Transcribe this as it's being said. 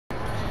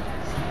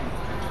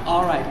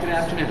All right, good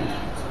afternoon.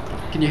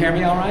 Can you hear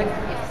me all right?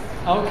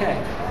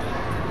 Okay.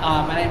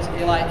 My name's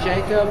Eli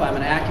Jacobe. I'm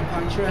an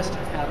acupuncturist.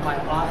 I have my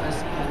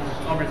office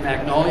over in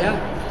Magnolia.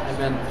 I've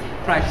been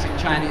practicing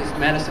Chinese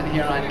medicine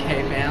here on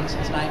Cape Ann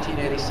since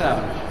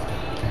 1987.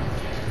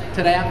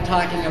 Today I'm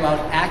talking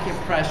about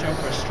acupressure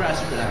for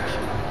stress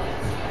reduction.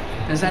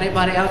 Does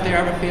anybody out there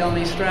ever feel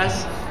any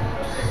stress?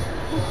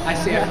 I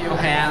see a few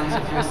hands,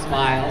 a few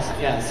smiles,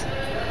 yes.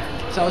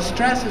 So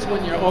stress is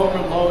when you're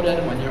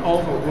overloaded, when you're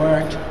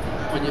overworked,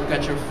 when you've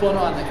got your foot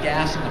on the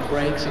gas and the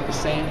brakes at the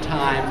same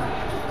time,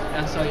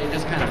 and so you're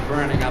just kind of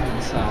burning up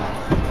inside.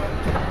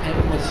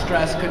 People with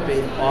stress could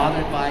be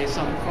bothered by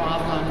some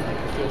problem, they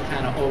could feel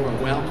kind of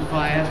overwhelmed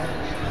by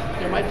it.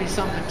 There might be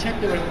some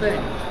particular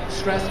thing.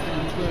 Stress can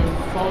include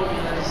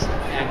phobias,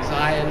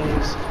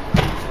 anxieties,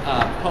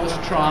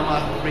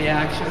 post-trauma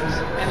reactions,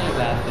 any of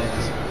that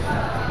things.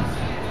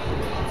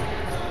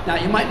 Now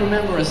you might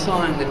remember a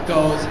song that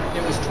goes,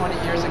 "It was 20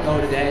 years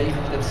ago today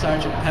that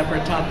Sergeant Pepper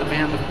taught the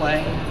band to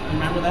play."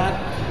 Remember that?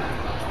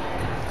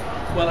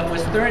 Well, it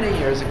was 30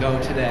 years ago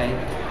today,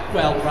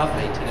 well,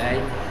 roughly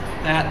today,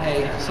 that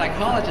a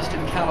psychologist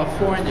in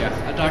California,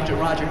 a Dr.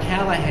 Roger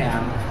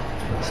Callahan,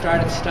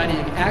 started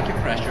studying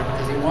acupressure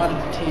because he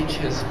wanted to teach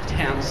his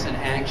tense and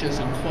anxious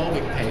and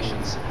phobic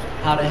patients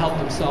how to help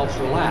themselves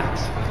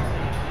relax.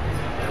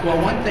 Well,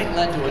 one thing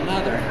led to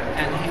another,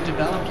 and he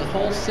developed a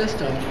whole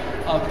system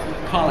of,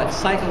 call it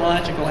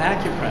psychological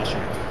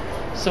acupressure,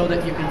 so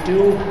that you can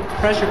do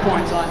pressure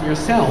points on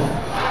yourself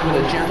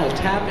with a gentle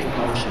tapping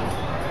motion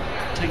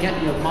to get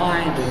your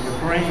mind and your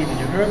brain and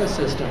your nervous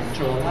system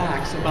to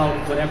relax about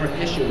whatever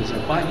issues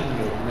are bugging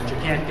you that you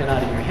can't get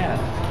out of your head.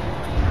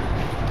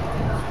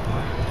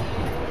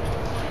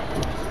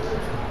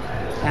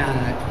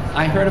 And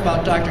I heard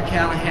about Dr.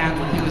 Callahan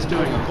when he was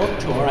doing a book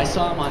tour. I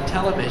saw him on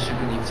television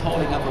and he was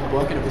holding up a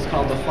book and it was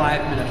called The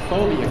 5-Minute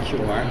Phobia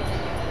Cure.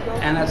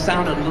 And that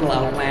sounded a little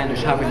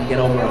outlandish. How can you get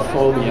over a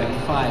phobia in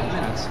 5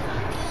 minutes?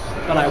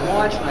 But I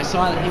watched and I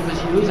saw that he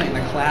was using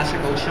the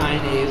classical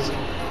Chinese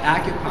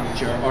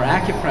acupuncture or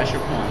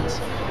acupressure points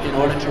in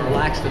order to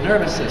relax the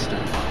nervous system.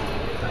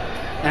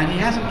 And he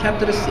hasn't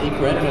kept it a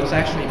secret, and it's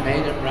actually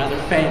made him rather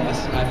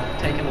famous, and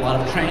I've taken a lot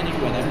of training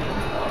with him.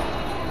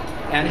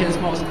 And his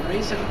most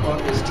recent book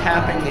is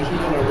Tapping the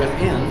Healer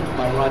Within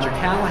by Roger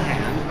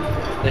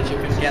Callahan, that you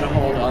can get a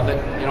hold of at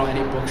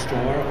any bookstore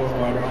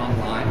or order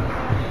online.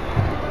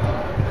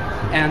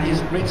 And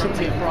he's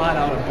recently brought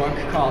out a book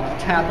called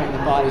Tapping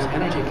the Body's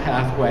Energy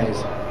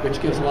Pathways, which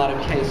gives a lot of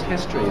case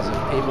histories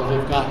of people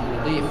who've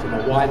gotten relief from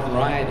a wide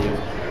variety of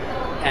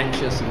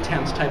anxious and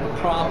tense type of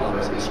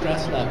problems and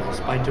stress levels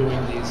by doing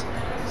these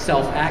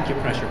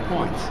self-acupressure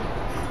points.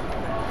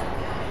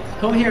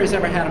 Who here has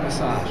ever had a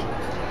massage?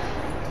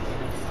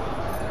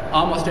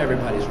 Almost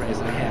everybody's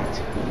raising their hands.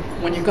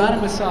 When you got a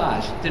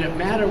massage, did it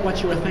matter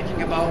what you were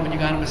thinking about when you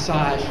got a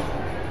massage?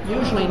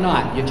 Usually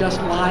not. You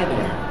just lie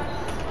there.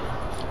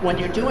 When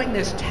you're doing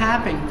this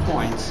tapping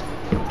points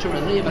to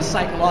relieve a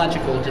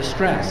psychological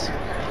distress,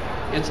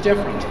 it's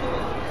different.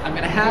 I'm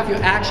going to have you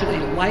actually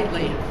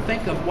lightly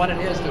think of what it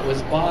is that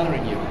was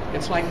bothering you.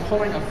 It's like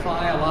pulling a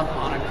file up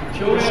on a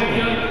computer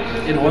screen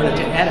in order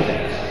to edit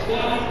it.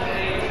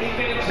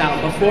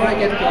 Now, before I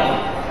get going,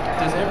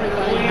 does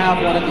everybody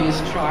have one of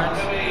these charts?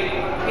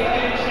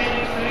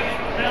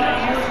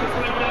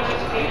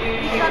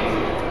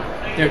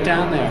 They're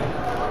down there.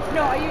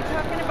 No, are you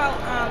talking about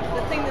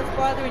the thing that's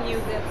bothering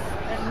you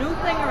that's a new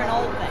thing or an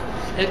old thing?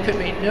 It could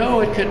be new,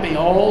 it could be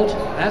old.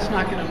 That's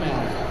not going to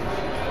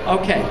matter.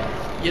 Okay,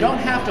 you don't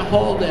have to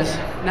hold this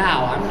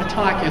now. I'm going to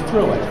talk you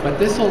through it, but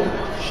this will,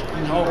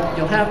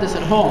 you'll have this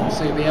at home,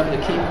 so you'll be able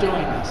to keep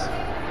doing this.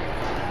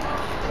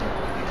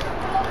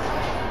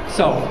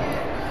 So,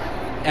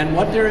 and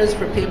what there is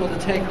for people to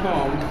take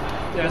home,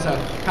 there's a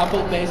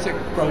couple basic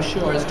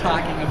brochures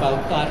talking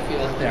about thought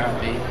field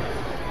therapy,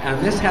 and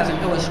this has an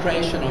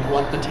illustration of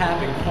what the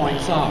tapping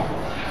points are.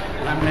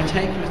 And I'm going to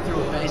take you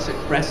through a basic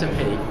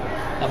recipe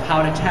of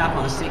how to tap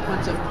on a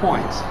sequence of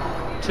points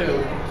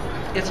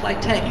it's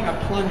like taking a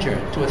plunger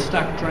to a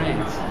stuck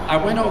drain. I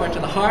went over to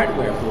the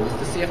hardware booth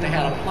to see if they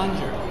had a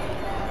plunger.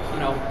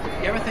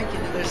 You ever think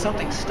there's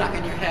something stuck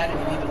in your head and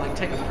you need to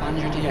take a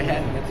plunger to your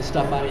head and get the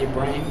stuff out of your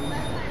brain?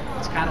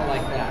 It's kind of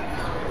like that.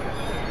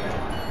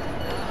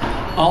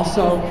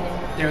 Also,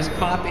 there's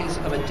copies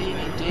of a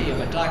DVD of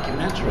a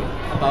documentary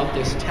about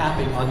this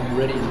tapping on the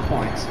meridian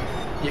points.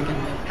 You can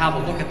have a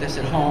look at this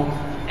at home,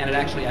 and it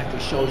actually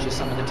shows you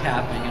some of the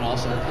tapping and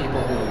also people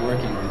who are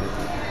working with it.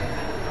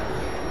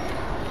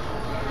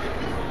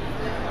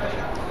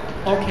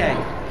 Okay,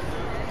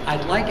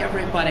 I'd like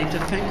everybody to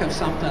think of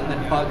something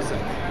that bugs them.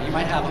 You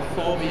might have a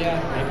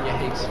phobia, maybe you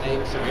hate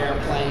snakes or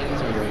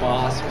airplanes or your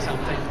boss or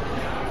something.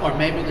 Or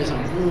maybe there's a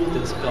mood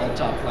that's built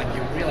up, like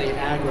you're really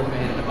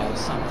aggravated about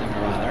something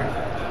or other.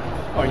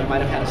 Or you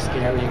might have had a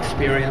scary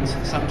experience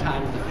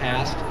sometime in the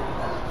past.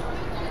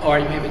 Or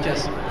you maybe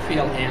just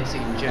feel antsy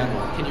in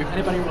general.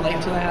 Anybody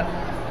relate to that?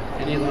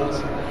 Any of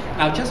those?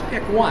 Now just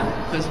pick one,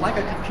 because like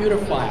a computer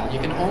file, you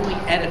can only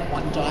edit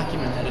one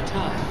document at a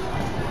time.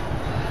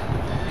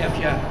 if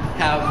you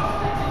have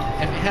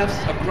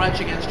a grudge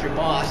against your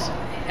boss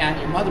and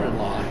your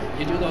mother-in-law,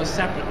 you do those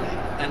separately,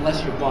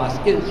 unless your boss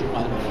is your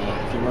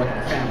mother-in-law, if you work in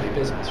a family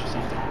business or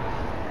something.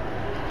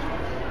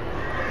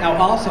 Now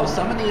also,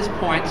 some of these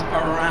points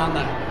are around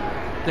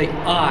the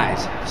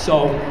eyes.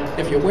 So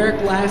if you wear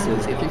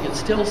glasses, if you can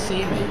still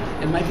see me,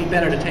 it might be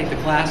better to take the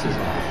glasses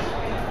off.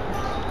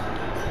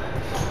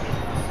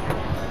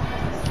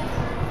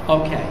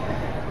 Okay.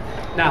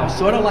 Now,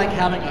 sort of like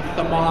having a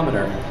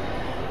thermometer,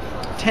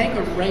 take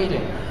a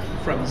rating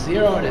from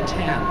 0 to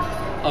 10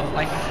 of,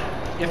 like,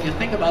 if you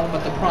think about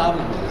what the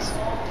problem is,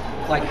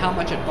 like how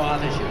much it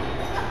bothers you.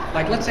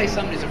 Like, let's say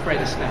somebody's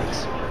afraid of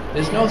snakes.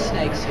 There's no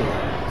snakes here,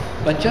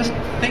 but just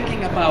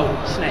thinking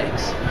about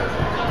snakes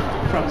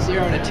from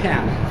 0 to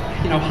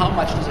 10, you know, how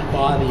much does it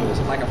bother you? Is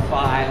it like a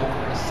 5,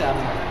 a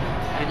 7?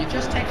 And you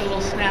just take a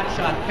little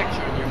snapshot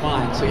picture in your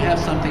mind so you have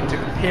something to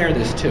compare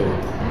this to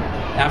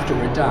after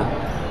we're done.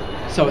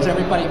 So has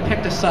everybody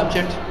picked a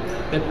subject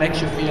that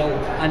makes you feel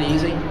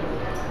uneasy?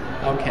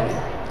 Okay.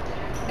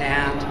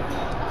 And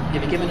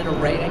have you given it a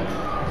rating?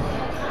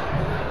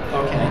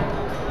 Okay.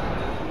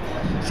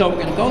 So we're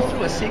going to go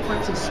through a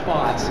sequence of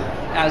spots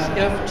as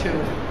if to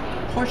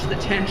push the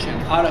tension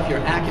out of your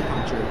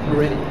acupuncture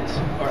meridians,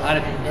 or out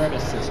of your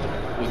nervous system,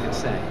 we could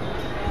say.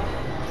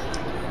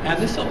 And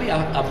this will be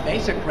a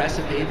basic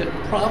recipe that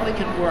probably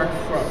can work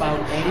for about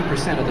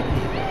 80% of the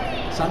people.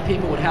 Some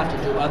people would have to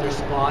do other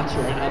spots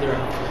or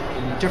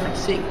in different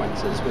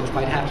sequences, which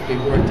might have to be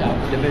worked out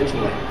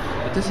individually.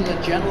 But this is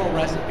a general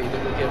recipe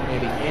that will give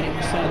maybe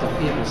 80% of the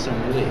people some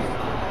relief.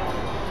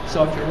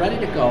 So if you're ready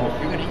to go,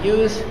 you're going to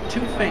use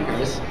 2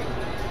 fingers,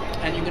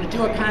 and you're going to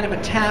do a kind of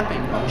a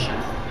tapping motion.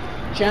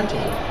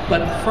 Gentle,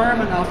 but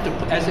firm enough to,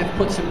 as if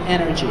put some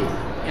energy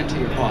into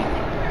your body.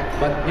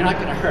 But you're not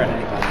going to hurt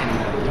anybody.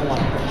 You don't want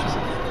to hurt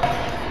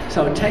yourself.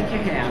 So take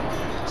your hand.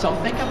 So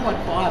think of what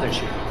bothers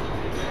you,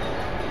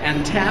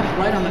 and tap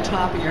right on the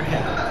top of your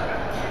head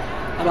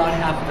about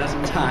half a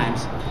dozen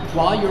times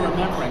while you're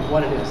remembering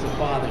what it is that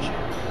bothers you.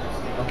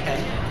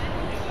 Okay?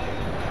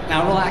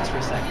 Now relax for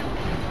a second.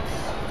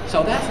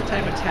 So that's the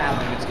type of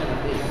tapping it's going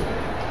to be.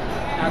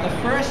 Now the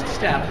first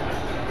step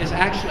is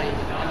actually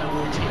in the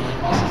routine.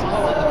 This is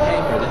all in the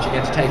paper that you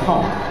get to take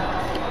home.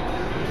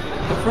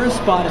 The first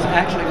spot is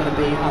actually going to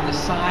be on the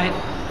side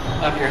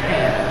of your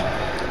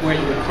hand where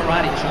you would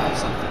karate chop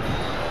something.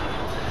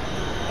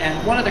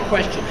 And one other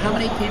question, how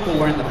many people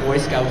were in the Boy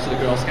Scouts or the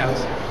Girl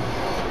Scouts?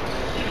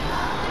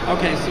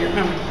 Okay, so you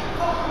remember,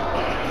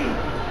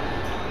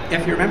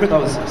 if you remember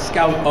those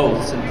scout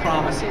oaths and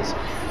promises,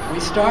 we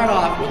start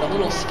off with a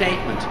little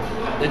statement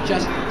that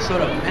just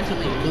sort of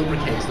mentally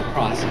lubricates the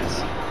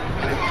process.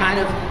 And it kind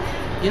of,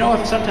 you know,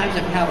 if sometimes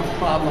if you have a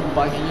problem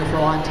bugging you for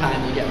a long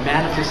time, you get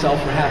mad at yourself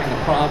for having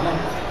a problem.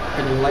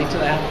 Can you relate to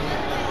that?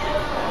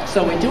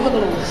 So we do a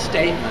little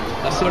statement,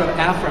 a sort of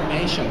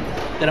affirmation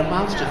that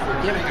amounts to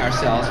forgiving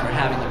ourselves for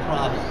having the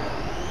problem.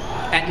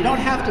 And you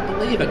don't have to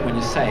believe it when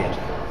you say it,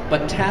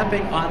 but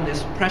tapping on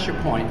this pressure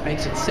point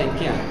makes it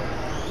sink in.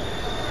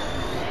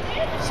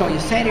 So you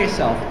say to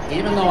yourself,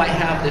 even though I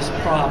have this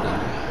problem,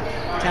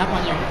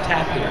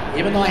 tap here,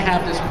 even though I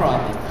have this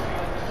problem,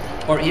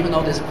 or even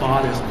though this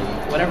bothers me,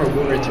 whatever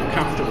words are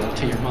comfortable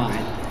to your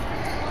mind,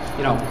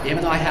 you know,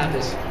 even though I have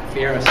this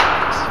fear of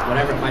snakes,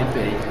 whatever it might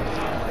be,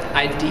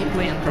 I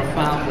deeply and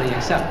profoundly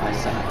accept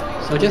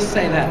myself. So just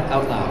say that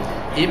out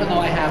loud. Even though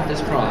I have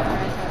this problem,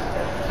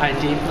 I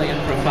deeply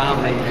and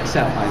profoundly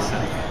accept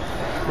myself.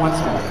 Once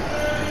more.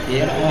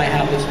 Even though I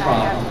have this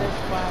problem,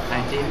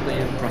 I deeply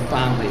and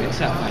profoundly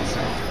accept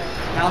myself.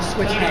 Now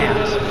switch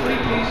hands.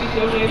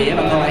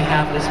 Even though I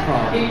have this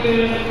problem,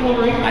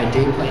 I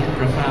deeply and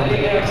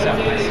profoundly accept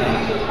myself.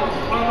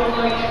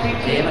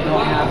 Even though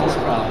I have this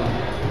problem,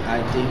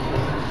 I deeply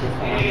and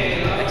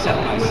profoundly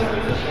accept myself.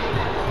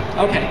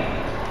 Okay,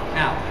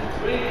 now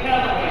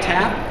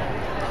tap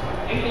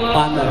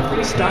on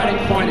the starting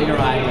point of your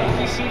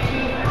eyebrows.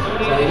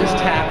 So you just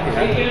tap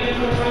here,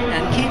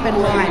 and keep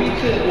in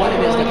mind what it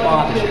is that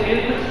bothers you.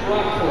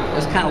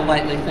 Just kind of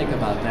lightly think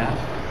about that.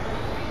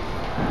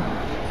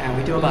 And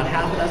we do about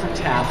half a dozen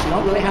taps. You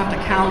don't really have to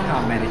count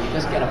how many, you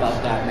just get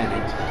about that many.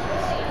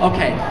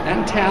 Okay,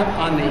 then tap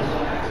on the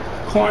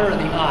corner of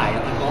the eye,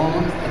 at the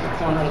bone at the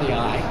corner of the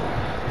eye.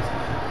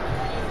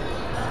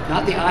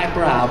 Not the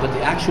eyebrow, but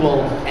the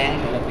actual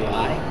angle of the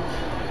eye.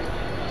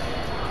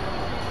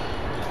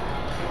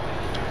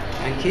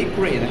 And keep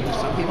breathing.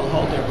 Some people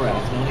hold their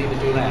breath, no need to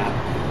do that.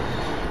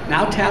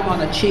 Now tap on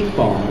the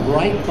cheekbone,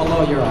 right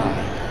below your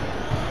eye.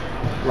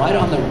 Right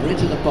on the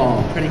ridge of the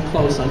bone, pretty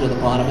close under the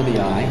bottom of the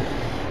eye.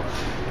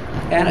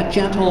 And a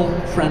gentle,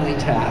 friendly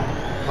tap,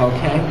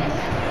 okay?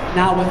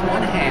 Now with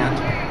one hand,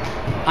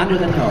 under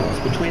the nose,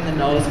 between the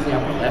nose and the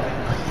upper lip.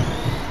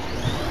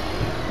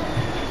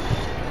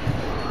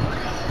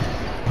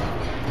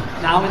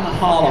 Now in the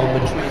hollow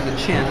between the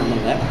chin and the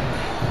lip.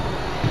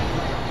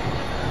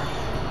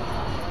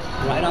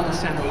 Right on the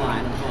center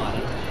line of the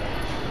body.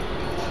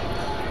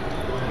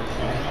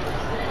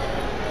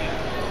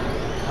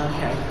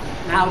 Okay.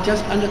 Now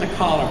just under the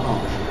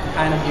collarbone,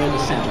 kind of near the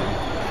center.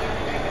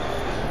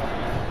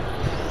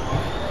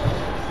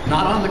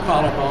 Not on the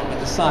collarbone, but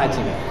the sides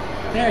of it.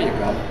 There you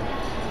go.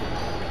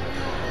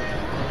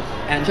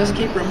 And just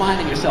keep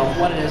reminding yourself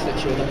what it is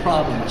that you're the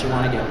problem that you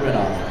want to get rid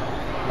of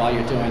while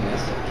you're doing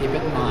this. Keep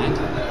it in mind.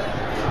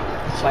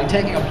 It's like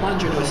taking a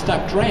plunger to a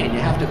stuck drain. You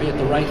have to be at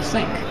the right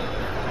sink.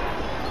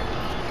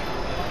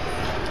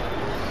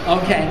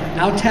 Okay,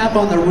 now tap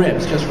on the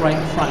ribs just right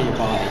in front of your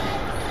body.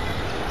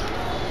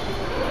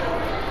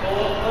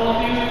 All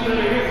of you that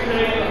are here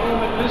today at the Home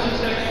and Business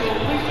Expo,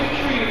 please make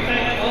sure you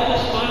thank all the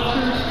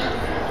sponsors.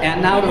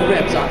 And now the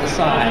ribs on the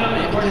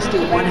side. You can just do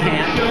one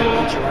hand,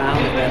 reach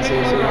around if that's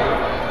easier.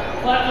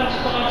 Platinum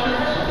sponsors.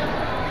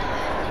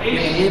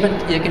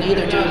 You can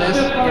either do this,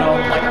 you know,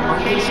 like a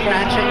monkey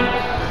scratching,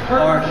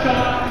 or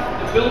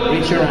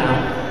reach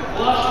around.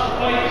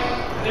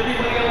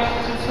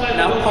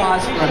 Now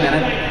pause for a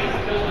minute.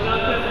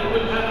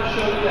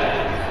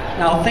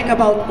 Now think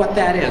about what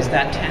that is,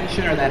 that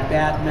tension or that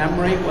bad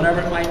memory,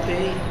 whatever it might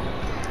be,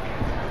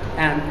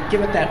 and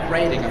give it that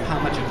rating of how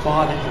much it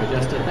bothered you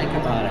just to think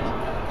about it.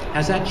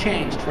 Has that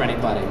changed for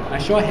anybody? Can I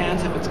show of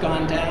hands if it's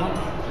gone down?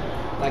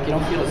 Like you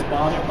don't feel as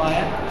bothered by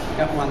it?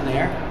 Got one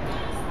there.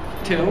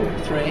 2,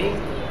 3.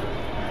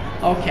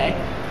 Okay,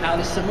 now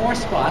there's some more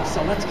spots,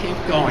 so let's keep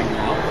going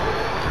now.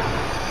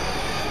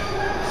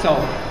 So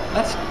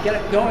let's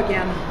go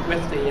again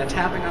with the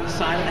tapping on the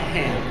side of the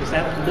hand, because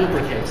that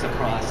lubricates the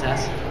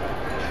process.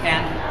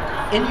 And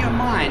in your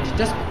mind,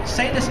 just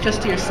say this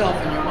just to yourself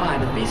in your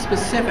mind, and be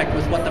specific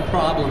with what the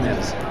problem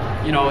is.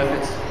 You know, if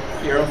it's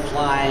fear of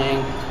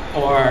flying,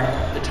 or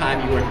the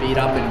time you were beat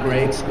up in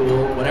grade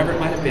school, whatever it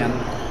might have been.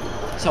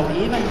 So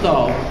even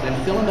though,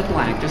 then fill in the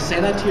blank, just say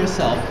that to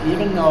yourself,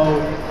 even though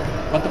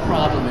what the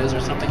problem is or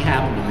something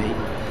happened to me,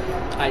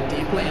 I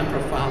deeply and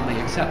profoundly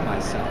accept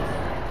myself.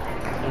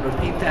 And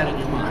repeat that in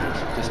your mind,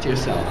 just to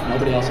yourself.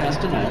 Nobody else has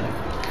to know.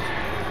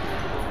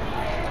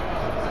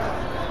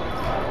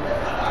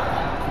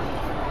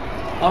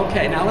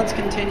 Okay, now let's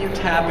continue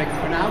tapping.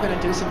 We're now going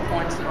to do some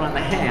points that are on the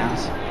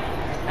hands,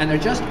 and they're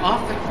just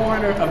off the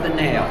corner of the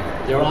nail.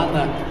 They're on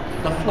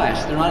the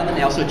flesh, they're not on the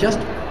nail. So just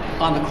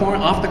on the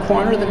corner, off the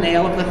corner of the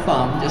nail of the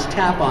thumb, just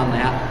tap on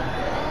that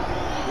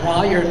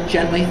while you're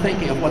gently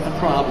thinking of what the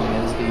problem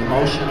is, the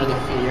emotion or the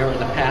fear or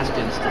the past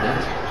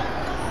incident.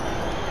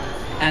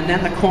 And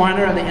then the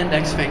corner of the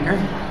index finger,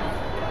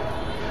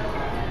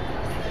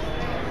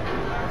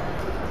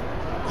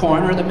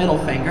 corner of the middle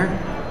finger.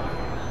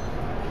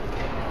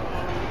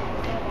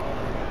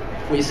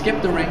 We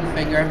skip the ring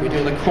finger, we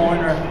do the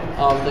corner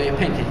of the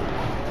pinky.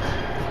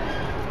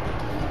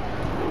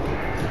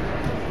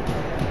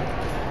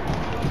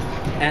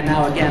 And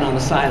now again on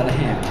the side of the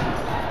hand.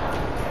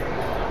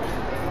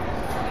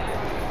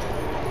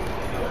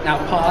 Now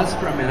pause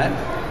for a minute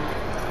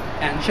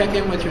and check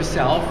in with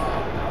yourself.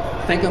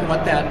 Think of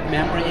what that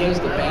memory is,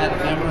 the bad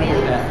memory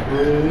or that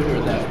mood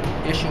or the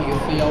issue you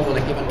feel with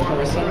a given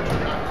person.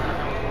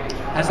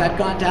 Has that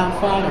gone down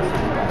farther for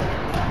anybody?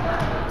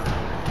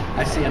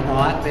 I see a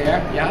nod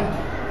there, yeah?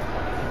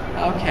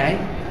 Okay.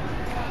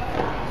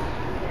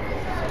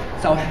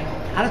 So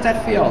how does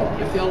that feel?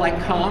 You feel like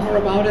calmer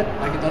about it?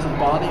 Like it doesn't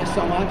bother you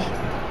so much?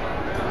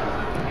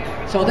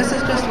 So this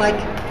is just like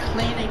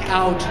cleaning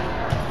out,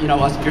 you know,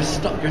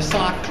 your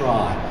sock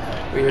drawer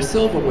or your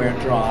silverware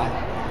drawer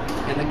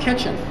in the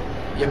kitchen.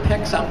 You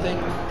pick something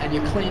and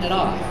you clean it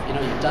off. You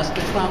know, you dust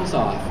the crumbs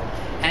off.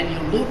 And you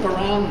loop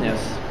around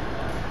this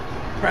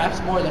perhaps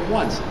more than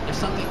once. If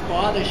something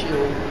bothers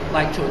you,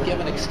 like to a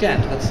given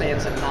extent, let's say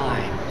it's a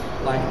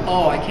 9, like,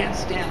 oh, I can't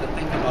stand to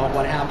think about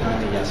what happened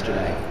to me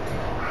yesterday.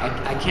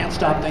 I can't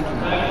stop thinking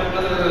about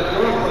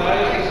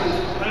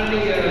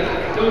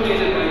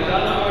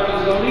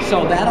it.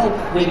 So that'll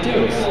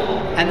reduce,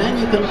 and then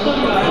you can look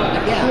around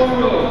again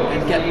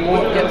and get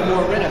more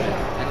rid of it,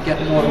 and get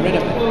more rid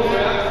of it.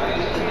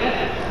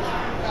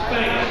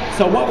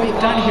 So what we've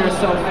done here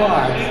so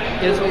far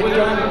is we've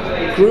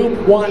done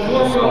group 1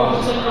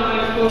 response.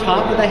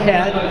 Top of the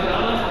head,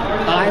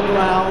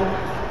 eyebrow,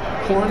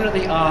 corner of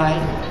the eye,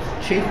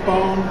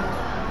 cheekbone,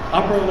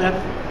 upper lip,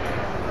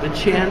 the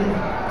chin,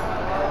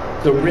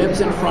 the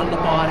ribs in front of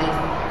the body,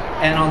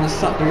 and on the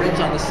ribs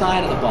on the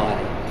side of the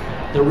body.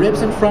 The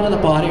ribs in front of the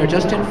body are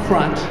just in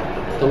front,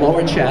 the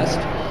lower chest,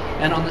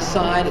 and on the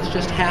side it's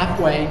just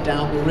halfway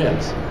down the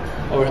ribs,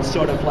 or it's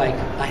sort of like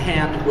a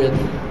hand width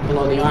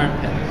below the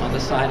armpit on the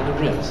side of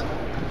the ribs.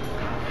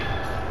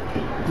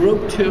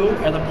 Group 2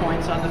 are the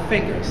points on the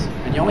fingers,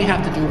 and you only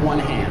have to do one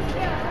hand.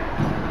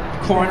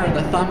 Corner of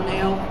the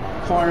thumbnail,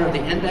 corner of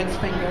the index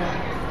finger,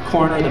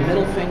 corner of the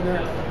middle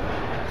finger.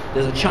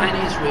 There's a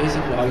Chinese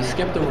reason why we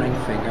skip the ring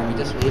finger, and we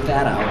just leave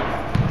that out.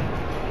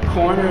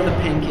 Corner of the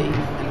pinky,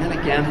 and then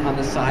again on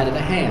the side of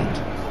the hand.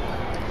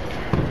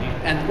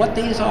 And what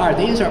these are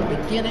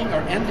beginning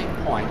or ending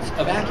points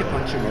of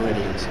acupuncture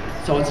meridians.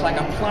 So it's like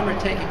a plumber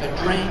taking a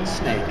drain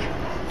snake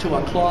to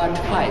a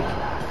clogged pipe.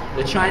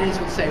 The Chinese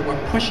would say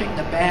we're pushing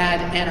the bad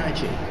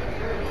energy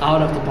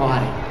out of the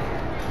body.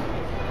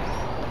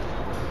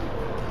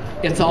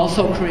 It's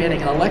also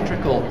creating an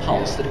electrical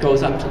pulse that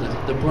goes up to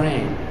the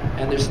brain,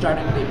 and there's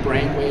starting to be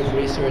brainwave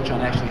research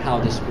on actually how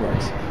this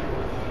works.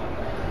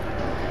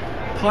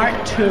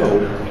 Part 2,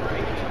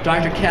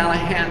 Dr.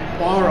 Callahan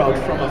borrowed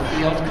from a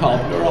field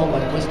called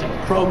neuro-linguistic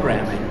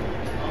programming,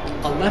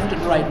 a left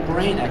and right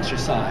brain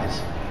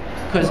exercise.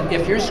 Because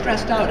if you're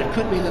stressed out, it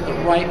could be that the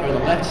right or the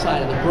left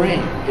side of the brain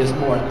is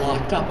more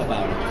locked up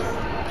about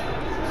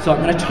it. So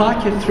I'm going to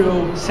talk you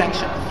through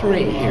section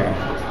 3 here.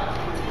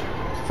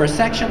 For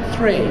section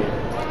 3,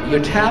 you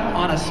tap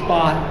on a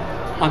spot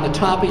on the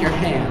top of your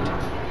hand.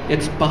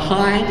 It's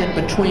behind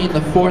and between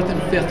the 4th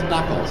and 5th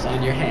knuckles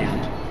on your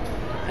hand.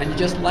 And you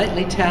just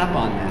lightly tap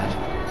on that.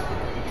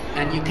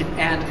 And you can,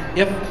 and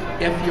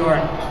if your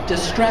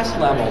distress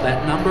level,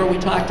 that number we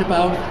talked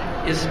about,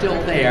 is still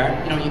there,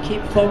 you know, you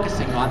keep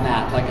focusing on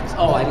that, like it's,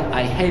 oh,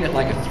 I hate it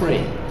like a 3.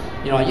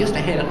 You know, I used to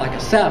hate it like a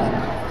 7,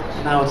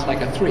 and now it's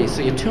like a 3.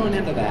 So you tune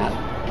into that,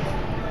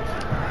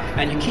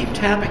 and you keep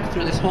tapping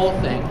through this whole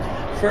thing,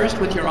 first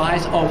with your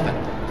eyes open,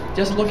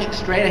 just looking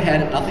straight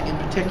ahead at nothing in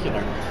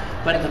particular.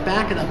 But in the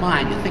back of the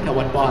mind, you think of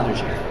what bothers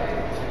you.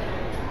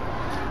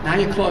 Now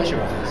you close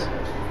your eyes.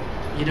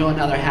 You do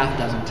another half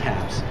dozen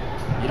taps.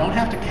 You don't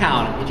have to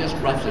count it, you just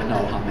roughly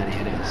know how many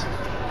it is.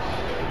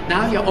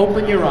 Now you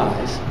open your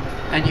eyes,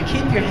 and you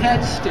keep your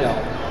head still,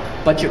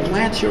 but you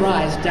glance your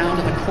eyes down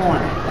to the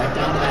corner, like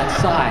down to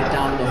that side,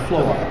 down to the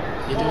floor.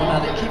 You do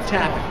another, keep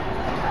tapping.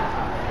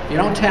 If you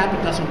don't tap,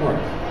 it doesn't work.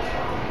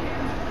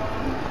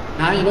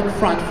 Now you look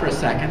front for a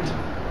second.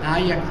 Now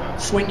you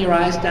swing your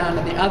eyes down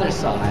to the other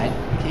side,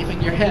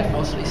 keeping your head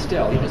mostly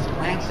still. You're just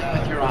glancing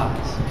with your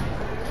eyes.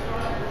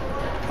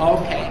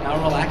 Okay, now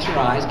relax your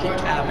eyes, keep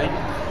tapping.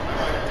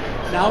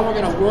 Now we're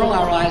going to whirl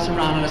our eyes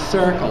around in a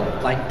circle,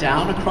 like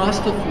down across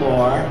the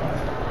floor,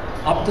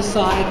 up the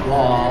side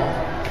wall,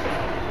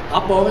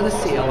 up over the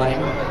ceiling,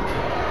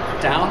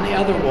 down the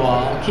other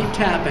wall, keep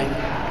tapping,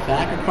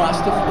 back across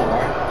the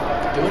floor,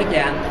 do it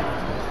again,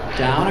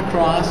 down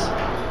across,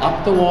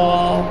 up the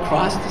wall,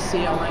 across the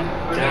ceiling,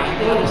 down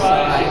the other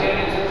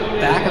side,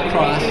 back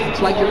across.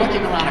 It's like you're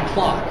looking around a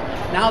clock.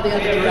 Now the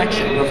other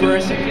direction,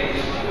 reverse it,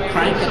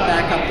 crank it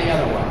back up the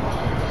other way.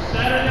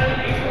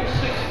 Saturday, April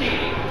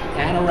 16th.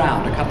 And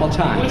around a couple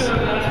times.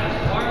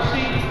 R.C.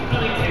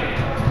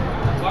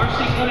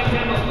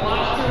 Cunningham of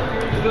Gloucester,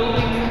 you're in the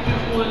building. You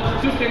just won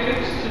 2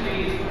 tickets to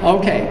the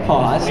Okay,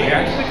 pause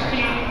there. April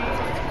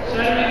 16th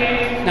Saturday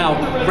game. Now,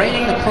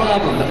 rating the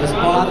problem that was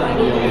bothering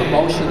you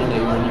emotionally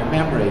or in your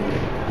memory.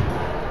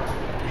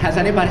 Has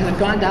it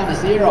gone down to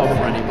 0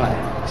 for anybody?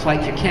 It's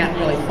like you can't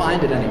really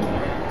find it anymore.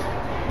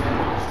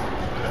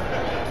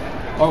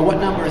 Or what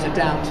number is it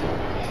down to?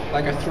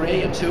 Like a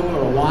 3, a 2, or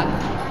a 1?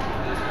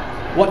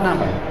 What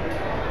number?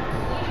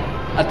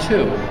 A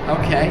 2.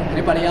 Okay.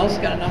 Anybody else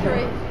got a number?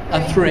 3.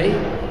 A 3.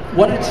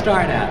 What did it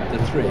start at, the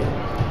 3?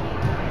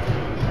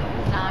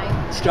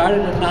 9.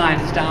 Started at 9,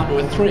 it's down to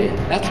a 3.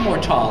 That's more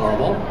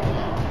tolerable.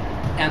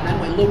 And then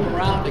we loop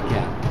around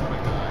again.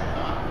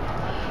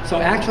 So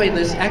actually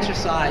this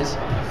exercise,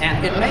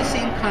 and it may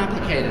seem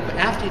complicated, but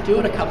after you do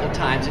it a couple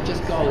times, it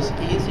just goes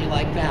easy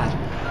like that.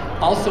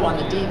 Also on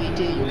the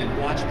DVD, you can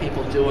watch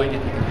people doing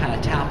it, you can kind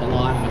of tap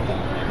along with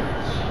them.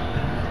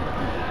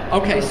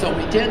 Okay, so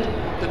we did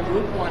the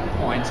group 1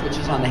 points, which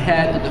is on the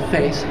head and the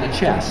face and the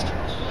chest.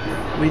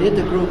 We did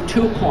the group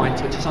 2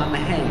 points, which is on the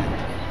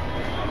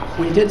hand.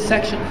 We did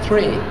section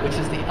 3, which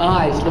is the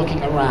eyes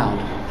looking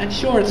around. And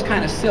sure, it's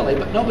kind of silly,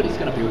 but nobody's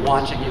going to be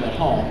watching you at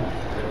home.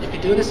 You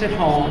can do this at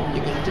home,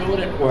 you can do it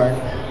at work,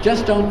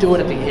 just don't do it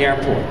at the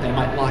airport. They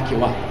might lock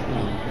you up. You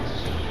know.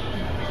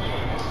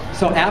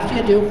 So after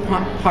you do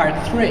part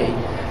 3,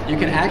 you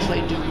can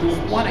actually do group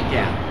 1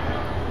 again.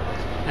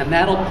 And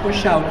that'll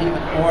push out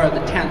even more of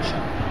the tension,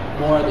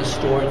 more of the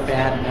stored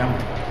bad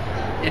memory.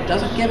 It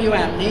doesn't give you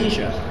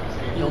amnesia.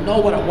 You'll know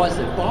what it was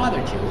that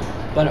bothered you,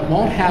 but it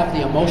won't have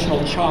the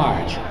emotional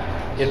charge.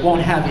 It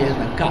won't have you in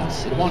the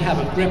guts. It won't have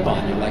a grip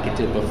on you like it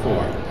did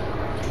before.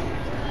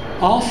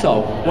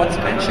 Also, what's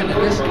mentioned in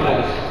this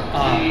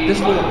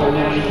little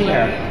balloon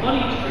here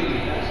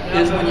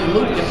is when you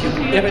loop,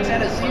 if it's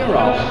at a 0,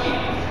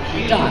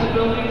 you're done.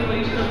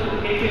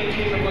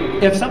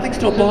 If something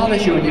still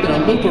bothers you and you're going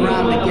to loop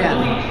around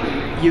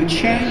again, you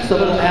change the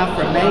little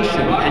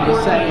affirmation and you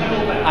say,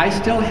 I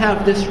still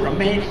have this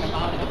remaining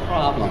amount of the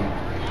problem,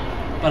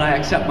 but I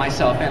accept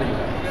myself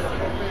anyway.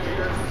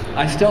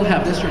 I still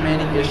have this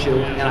remaining issue,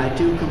 and I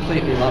do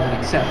completely love and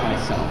accept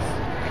myself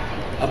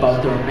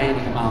about the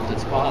remaining amount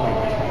that's bothering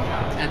me.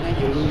 And then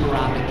you loop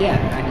around again,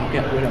 and you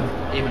get rid of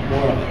even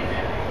more of it.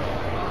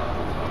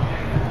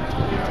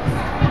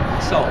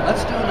 So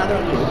let's do another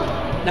loop.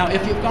 Now,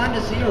 if you've gone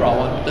to 0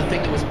 on the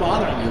thing that was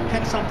bothering you,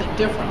 pick something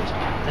different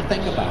to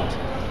think about.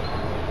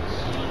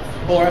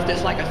 Or if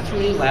there's like a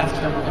 3 left,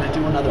 then we're going to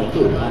do another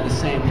loop on the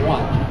same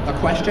one. A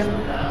question?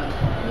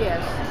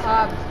 Yes.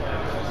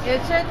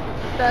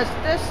 Does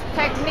this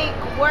technique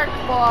work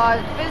for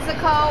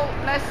physical?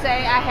 Let's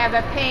say I have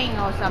a pain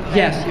or something.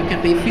 Yes, you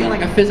can be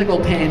feeling a physical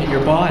pain in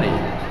your body.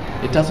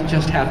 It doesn't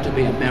just have to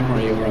be a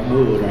memory or a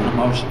mood or an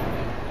emotion.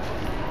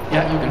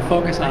 Yeah, you can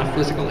focus on a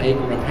physical ache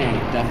or a pain,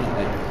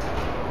 definitely.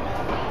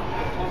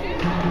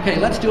 Okay,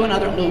 let's do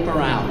another loop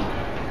around.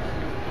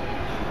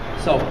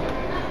 So,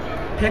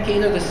 pick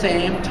either the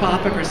same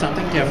topic or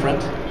something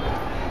different,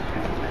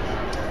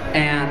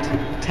 and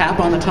tap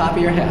on the top of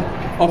your head.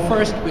 Oh,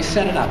 first we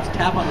set it up.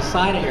 Tap on the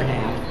side of your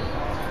hand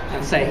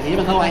and say,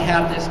 even though I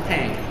have this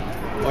pain,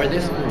 or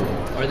this mood,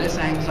 or this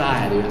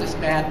anxiety, or this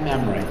bad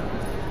memory,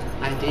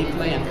 I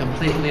deeply and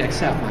completely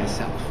accept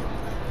myself.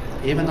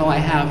 Even though I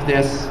have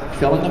this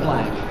fill in the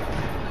blank,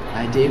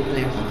 I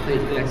deeply and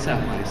completely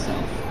accept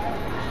myself.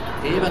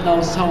 Even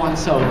though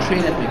so-and-so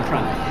treated me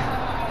crummy,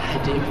 I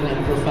deeply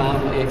and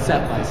profoundly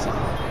accept myself.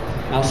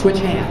 Now switch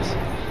hands.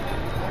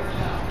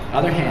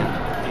 Other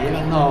hand.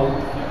 Even though,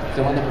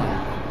 fill in the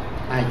blank,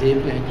 I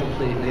deeply and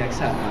completely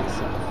accept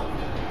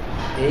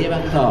myself.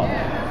 Even though,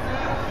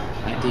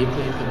 I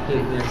deeply and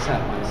completely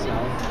accept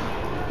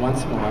myself.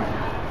 Once more.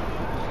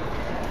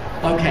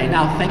 Okay,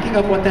 now thinking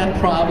of what that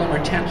problem or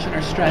tension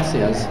or stress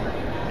is,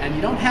 and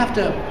you don't have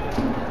to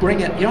bring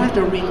it, you don't have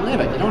to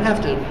relive it, you don't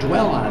have to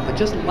dwell on it, but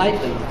just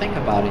lightly think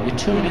about it, you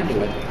tune into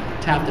it.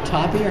 Tap the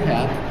top of your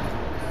head.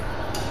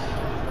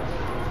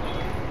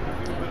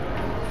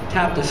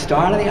 Tap the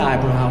start of the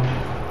eyebrow.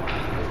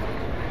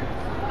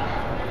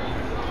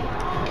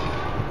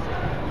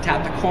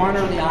 Tap the corner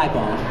of the eye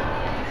bone.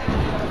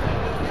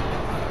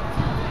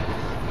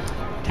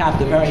 Tap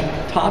the very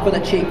top of the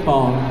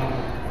cheekbone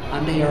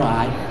under your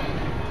eye.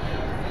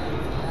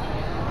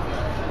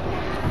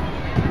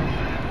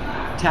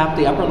 Tap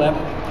the upper lip.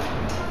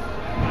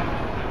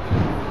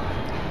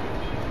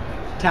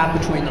 Tap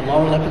between the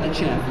lower lip and the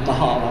chin, the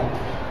hollow.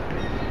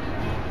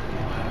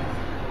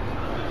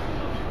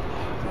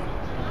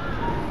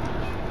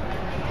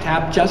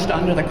 Tap just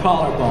under the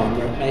collarbone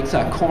where it makes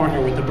a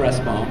corner with the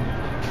breastbone.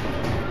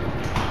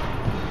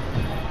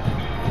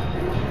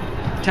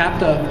 Tap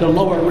the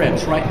lower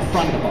ribs right in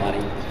front of the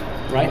body,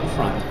 right in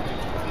front.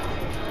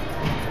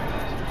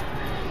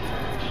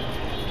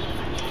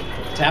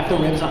 Tap the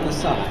ribs on the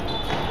side.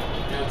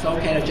 And it's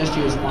okay to just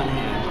use one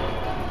hand.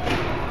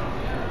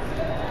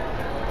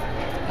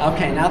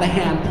 Okay, now the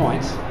hand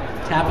points.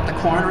 Tap at the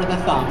corner of the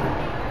thumb.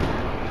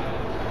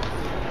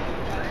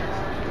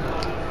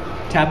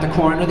 Tap the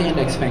corner of the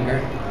index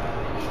finger.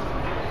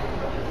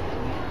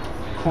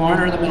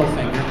 Corner of the middle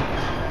finger.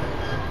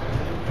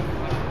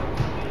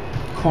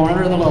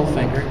 Corner of the little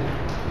finger.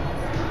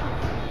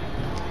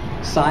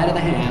 Side of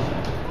the hand.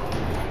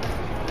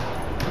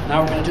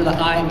 Now we're going to do the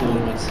eye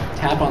movements.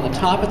 Tap on the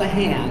top of the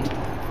hand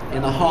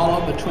in the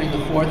hollow between the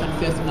fourth and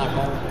fifth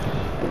knuckle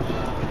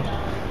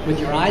with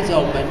your eyes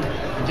open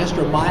and just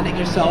reminding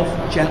yourself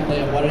gently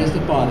of what it is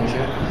that bothers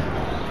you.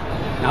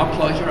 Now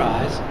close your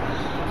eyes.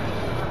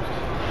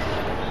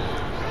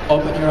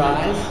 Open your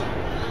eyes.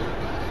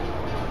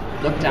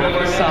 Look down to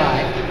the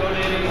side.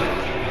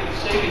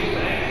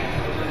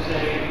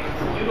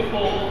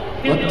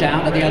 Look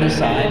down to the other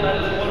side.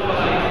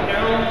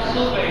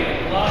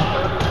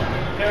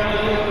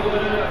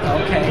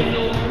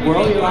 Okay.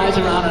 Whirl your eyes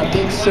around in a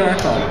big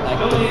circle,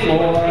 like the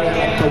floor,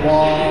 up the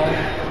wall,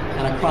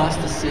 and across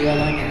the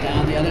ceiling, and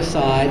down the other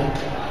side,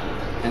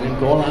 and then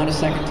go around a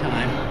second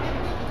time.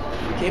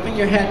 Keeping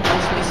your head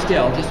mostly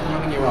still, just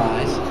moving your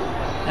eyes.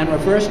 And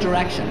reverse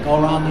direction,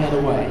 go around the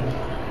other way.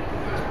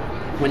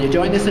 When you're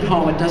doing this at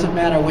home, it doesn't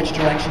matter which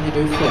direction you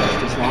do first,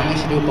 as long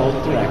as you do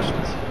both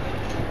directions.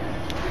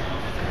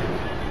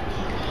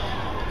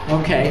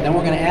 Okay, then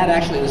we're going to add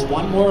actually this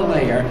one more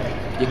layer.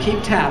 You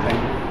keep tapping,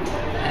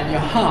 and you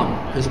hum,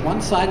 because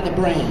one side of the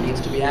brain needs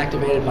to be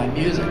activated by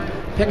music.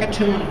 Pick a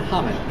tune and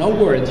hum it. No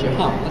words, you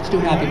hum. Let's do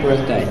Happy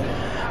Birthday.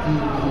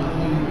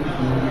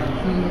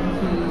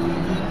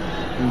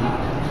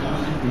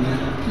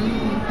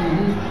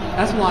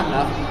 That's long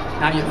enough.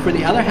 Now, for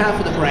the other half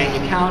of the brain,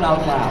 you count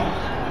out loud.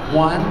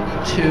 1,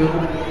 2,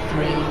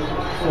 3,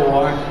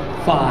 4,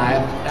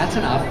 5. That's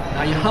enough.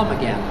 Now you hum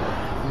again.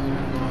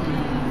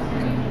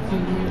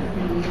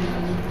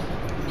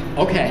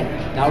 Okay,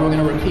 now we're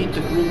going to repeat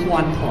the group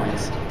 1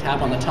 points.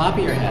 Tap on the top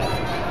of your head.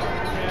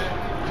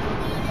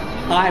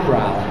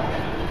 Eyebrow.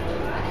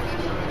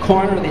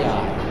 Corner of the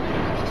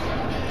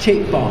eye.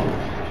 Cheekbone.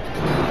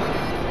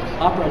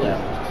 Upper lip.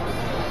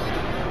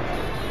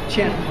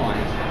 Chin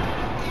point.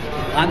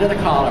 Under the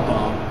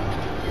collarbone.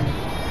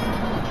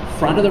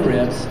 Front of the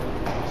ribs.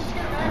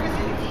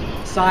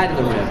 Side of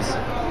the ribs.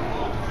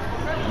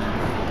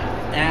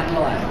 And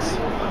relax.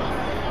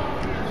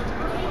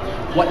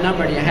 What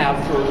number do you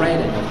have for a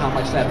rating of how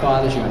much that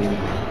bothers you anymore?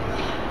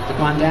 Has it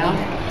gone down?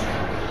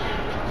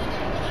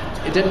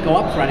 It didn't go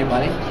up for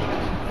anybody.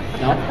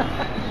 No.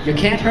 You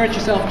can't hurt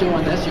yourself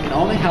doing this. You can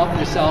only help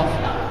yourself.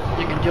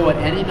 You can do it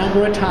any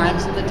number of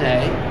times in the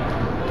day.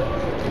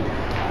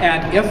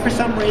 And if for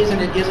some reason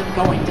it isn't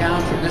going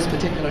down from this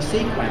particular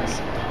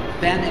sequence,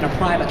 then in a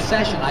private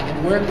session I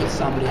can work with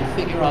somebody and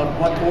figure out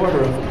what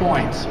order of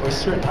points or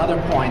certain other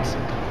points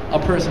a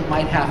person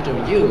might have to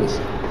use.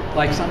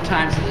 Like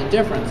sometimes there's a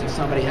difference. If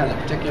somebody has a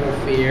particular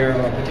fear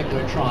or a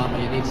particular trauma,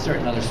 you need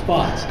certain other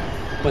spots.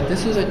 But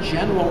this is a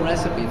general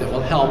recipe that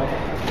will help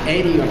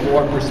 80 or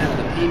more % of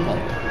the people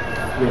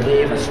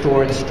relieve a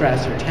stored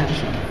stress or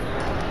tension.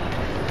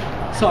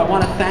 So I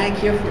want to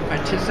thank you for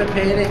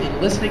participating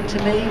and listening to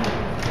me.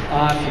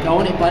 If you know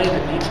anybody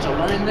that needs to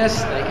learn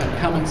this, they can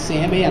come and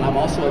see me, and I'm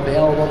also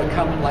available to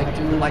come and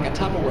do like a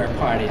Tupperware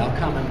party. I'll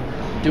come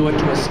and do it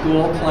to a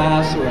school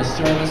class or a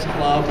service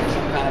club or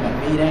some kind of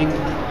a meeting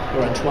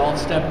or a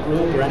 12-step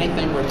group or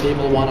anything where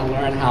people want to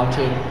learn how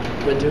to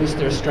reduce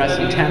their stress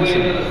and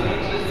tension.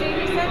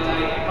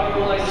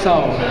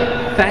 So,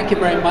 thank you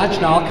very much.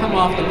 Now I'll come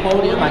off the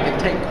podium. I can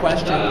take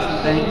questions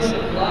and things.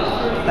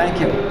 Thank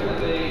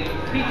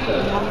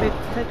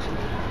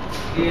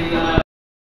you.